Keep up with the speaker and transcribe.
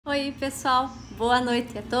Oi pessoal, boa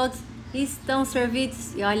noite a todos. Estão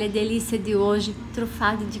servidos e olha a delícia de hoje,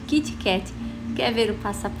 trufado de Kit Kat. Quer ver o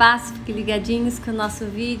passo a passo? Fiquem ligadinhos que o nosso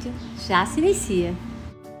vídeo já se inicia.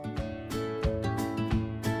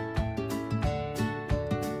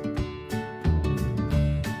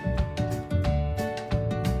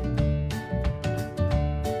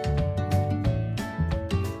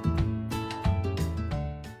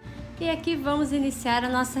 E aqui vamos iniciar a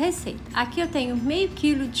nossa receita. Aqui eu tenho meio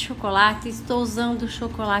quilo de chocolate, estou usando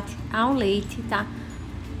chocolate ao leite, tá?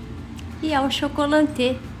 E é o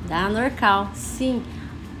chocolate da Norcal. Sim,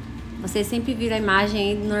 vocês sempre viram a imagem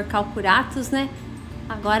aí do Norcal por Atos, né?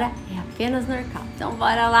 Agora é apenas Norcal. Então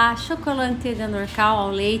bora lá, chocolate da Norcal ao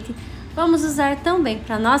leite. Vamos usar também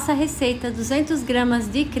para nossa receita 200 gramas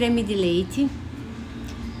de creme de leite.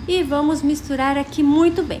 E vamos misturar aqui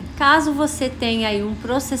muito bem. Caso você tenha aí um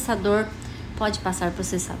processador, pode passar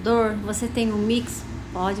processador. Você tem um mix,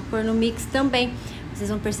 pode pôr no mix também. Vocês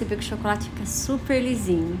vão perceber que o chocolate fica super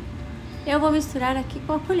lisinho. Eu vou misturar aqui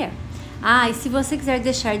com a colher. E se você quiser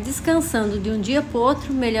deixar descansando de um dia para o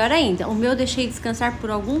outro, melhor ainda. O meu eu deixei descansar por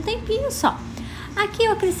algum tempinho só. Aqui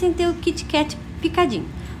eu acrescentei o Kit Kat picadinho.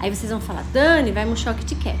 Aí vocês vão falar, Dani, vai murchar o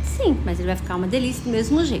Kit Kat. Sim, mas ele vai ficar uma delícia do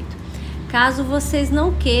mesmo jeito. Caso vocês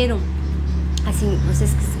não queiram, assim,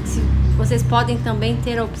 vocês podem também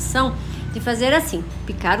ter a opção de fazer assim,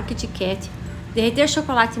 picar o Kit Kat, derreter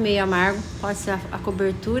chocolate meio amargo, pode ser a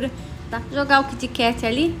cobertura, tá? Jogar o Kit Kat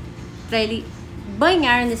ali, para ele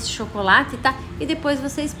banhar nesse chocolate, tá? E depois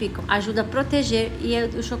vocês picam, ajuda a proteger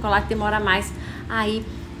e o chocolate demora mais aí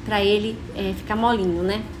para ele ficar molinho,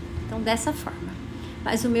 né? Então dessa forma.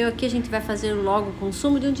 Mas o meu aqui a gente vai fazer logo o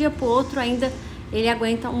consumo de um dia para o outro ainda. Ele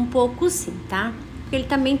aguenta um pouco sim, tá? Porque ele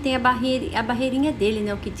também tem a barreirinha dele,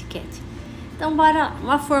 né? O Kit Kat. Então, bora lá.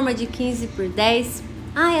 Uma forma de 15 por 10.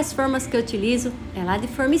 E as formas que eu utilizo é lá de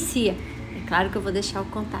formicia. É claro que eu vou deixar o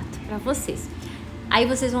contato para vocês. Aí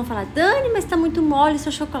vocês vão falar, Dani, mas tá muito mole o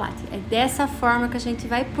seu chocolate. É dessa forma que a gente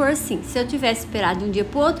vai pôr sim. Se eu tivesse esperado de um dia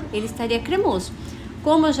pro outro, ele estaria cremoso.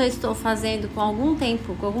 Como eu já estou fazendo com algum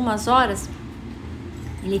tempo, com algumas horas,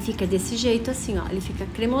 ele fica desse jeito assim, ó. Ele fica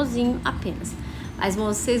cremosinho apenas. Mas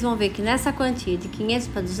vocês vão ver que nessa quantia de 500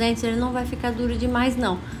 para 200 ele não vai ficar duro demais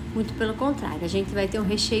não, muito pelo contrário, a gente vai ter um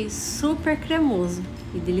recheio super cremoso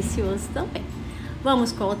e delicioso também.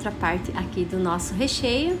 Vamos com outra parte aqui do nosso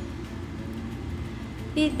recheio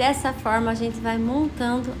e dessa forma a gente vai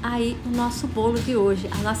montando aí o nosso bolo de hoje,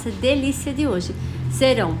 a nossa delícia de hoje.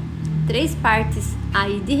 Serão 3 partes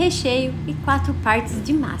aí de recheio e 4 partes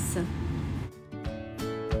de massa.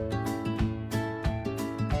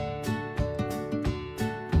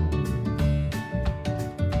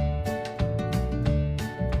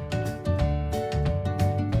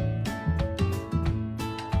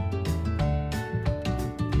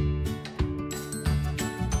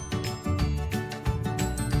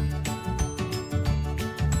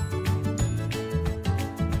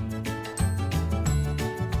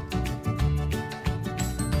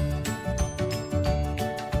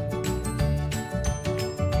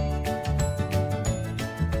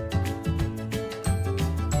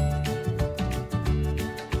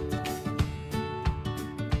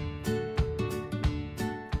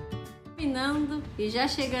 E já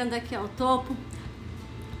chegando aqui ao topo,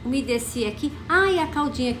 umedeci aqui. E a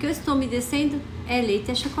caldinha que eu estou umedecendo é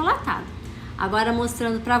leite achocolatado. Agora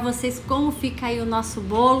mostrando para vocês como fica aí o nosso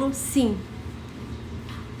bolo. Sim.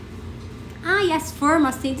 E as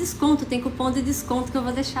formas tem desconto, tem cupom de desconto que eu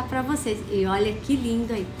vou deixar para vocês. E olha que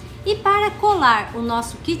lindo aí. E para colar o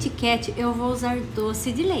nosso Kit Kat, eu vou usar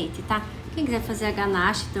doce de leite, tá? Quem quiser fazer a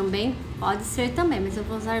ganache também, pode ser também, mas eu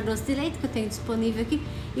vou usar doce de leite que eu tenho disponível aqui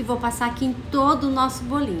e vou passar aqui em todo o nosso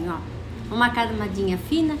bolinho, ó. Uma camadinha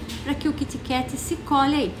fina para que o Kit Kat se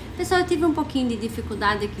cole aí. Pessoal, eu tive um pouquinho de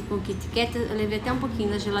dificuldade aqui com o Kit Kat, eu levei até um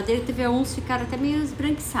pouquinho na geladeira, teve alguns que ficaram até meio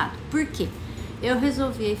esbranquiçados. Por quê? Eu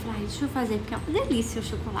resolvi aí, falei, deixa eu fazer, porque é uma delícia o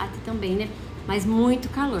chocolate também, né? Mas muito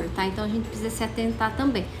calor, tá? Então a gente precisa se atentar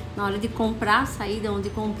também. Na hora de comprar, sair de onde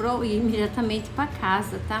comprou e ir imediatamente para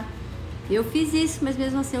casa, tá? Eu fiz isso, mas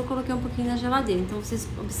mesmo assim eu coloquei um pouquinho na geladeira. Então vocês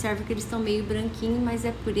observam que eles estão meio branquinhos, mas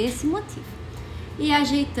é por esse motivo. E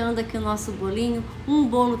ajeitando aqui o nosso bolinho, um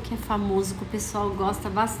bolo que é famoso, que o pessoal gosta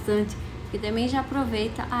bastante, e também já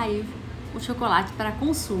aproveita aí o chocolate para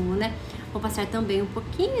consumo, né? Vou passar também um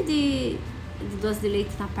pouquinho de doce de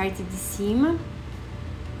leite na parte de cima.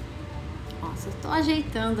 Só estou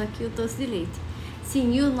ajeitando aqui o doce de leite.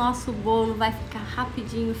 Sim, e o nosso bolo vai ficar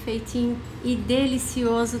rapidinho, feitinho e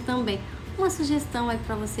delicioso também. Uma sugestão aí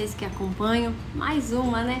para vocês que acompanham, mais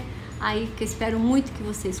uma, né? aí que eu espero muito que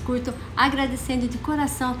vocês curtam, agradecendo de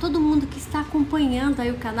coração a todo mundo que está acompanhando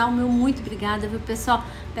aí o canal, meu muito obrigada, viu pessoal?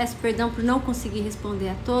 Peço perdão por não conseguir responder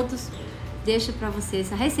a todos, deixo para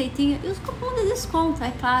vocês a receitinha e os cupons de desconto,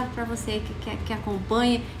 é claro, para você que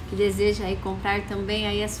acompanha, que deseja aí comprar também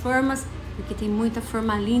aí as formas, porque tem muita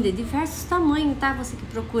forma linda, diversos tamanhos, tá? Você que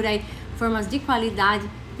procura aí formas de qualidade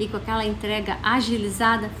e com aquela entrega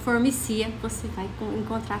agilizada, Formicia, você vai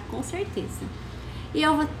encontrar com certeza. E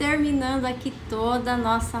eu vou terminando aqui toda a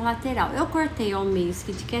nossa lateral. Eu cortei ao meio esse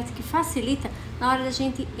Kit Kat que facilita na hora da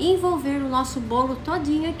gente envolver o nosso bolo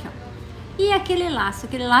todinho aqui, ó. E aquele laço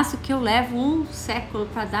que eu levo um século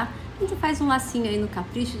para dar, a gente faz um lacinho aí no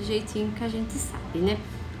capricho, do jeitinho que a gente sabe, né?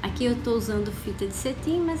 Aqui eu tô usando fita de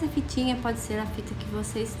cetim, mas a fitinha pode ser a fita que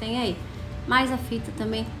vocês têm aí. Mas a fita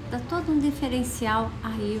também dá todo um diferencial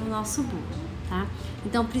aí o nosso bolo, tá?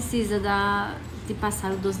 Então precisa de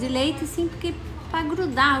passar o doce de leite, sim, porque para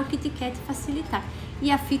grudar o Kit Kat facilitar. E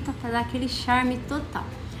a fita para dar aquele charme total.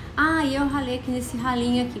 Ah, e eu ralei aqui nesse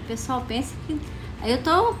ralinho aqui, pessoal, pensa que eu tô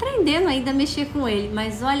aprendendo ainda a mexer com ele,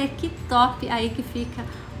 mas olha que top aí que fica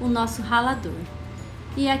o nosso ralador.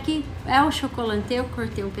 E aqui é o chocolate, eu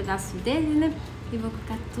cortei um pedaço dele, né? E vou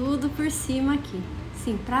colocar tudo por cima aqui,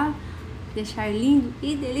 sim, pra deixar lindo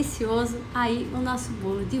e delicioso aí o nosso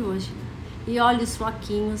bolo de hoje. E olha os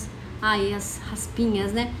floquinhos, aí as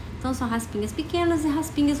raspinhas, né? Então são raspinhas pequenas e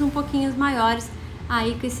raspinhas um pouquinho maiores,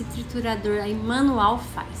 aí que esse triturador aí manual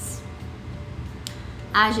faz.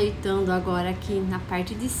 Ajeitando agora aqui na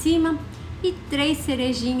parte de cima e 3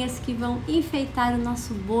 cerejinhas que vão enfeitar o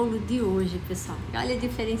nosso bolo de hoje, pessoal. Olha o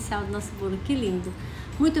diferencial do nosso bolo, que lindo!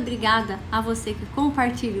 Muito obrigada a você que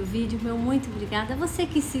compartilha o vídeo, meu muito obrigada. A você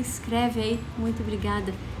que se inscreve aí, muito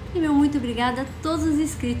obrigada. E meu muito obrigada a todos os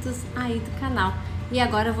inscritos aí do canal. E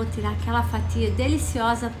agora eu vou tirar aquela fatia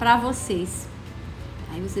deliciosa para vocês.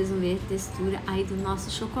 Aí vocês vão ver a textura aí do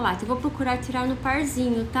nosso chocolate. Eu vou procurar tirar no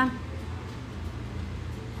parzinho, tá?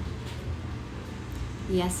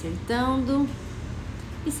 E acertando.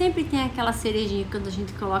 E sempre tem aquela cerejinha quando a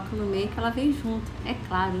gente coloca no meio que ela vem junto, é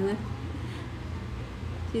claro, né?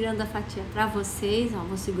 Tirando a fatia para vocês, ó,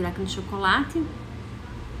 vou segurar aqui no chocolate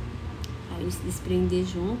para ele se desprender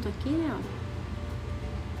junto aqui, né? Ó.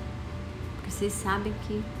 Porque vocês sabem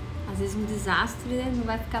que às vezes um desastre, né, não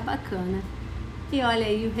vai ficar bacana. E olha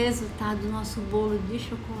aí o resultado do nosso bolo de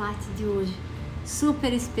chocolate de hoje,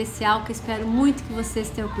 super especial, que eu espero muito que vocês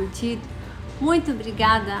tenham curtido. Muito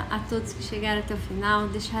obrigada a todos que chegaram até o final,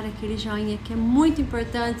 deixaram aquele joinha que é muito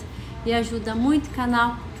importante e ajuda muito o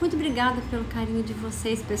canal. Muito obrigada pelo carinho de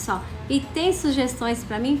vocês, pessoal. E tem sugestões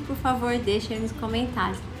para mim? Por favor, deixem aí nos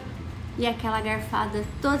comentários. E aquela garfada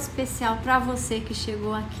toda especial para você que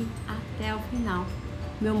chegou aqui até o final.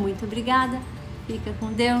 Meu muito obrigada. Fica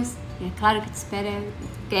com Deus. E é claro que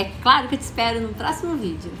te espero no próximo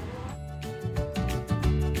vídeo.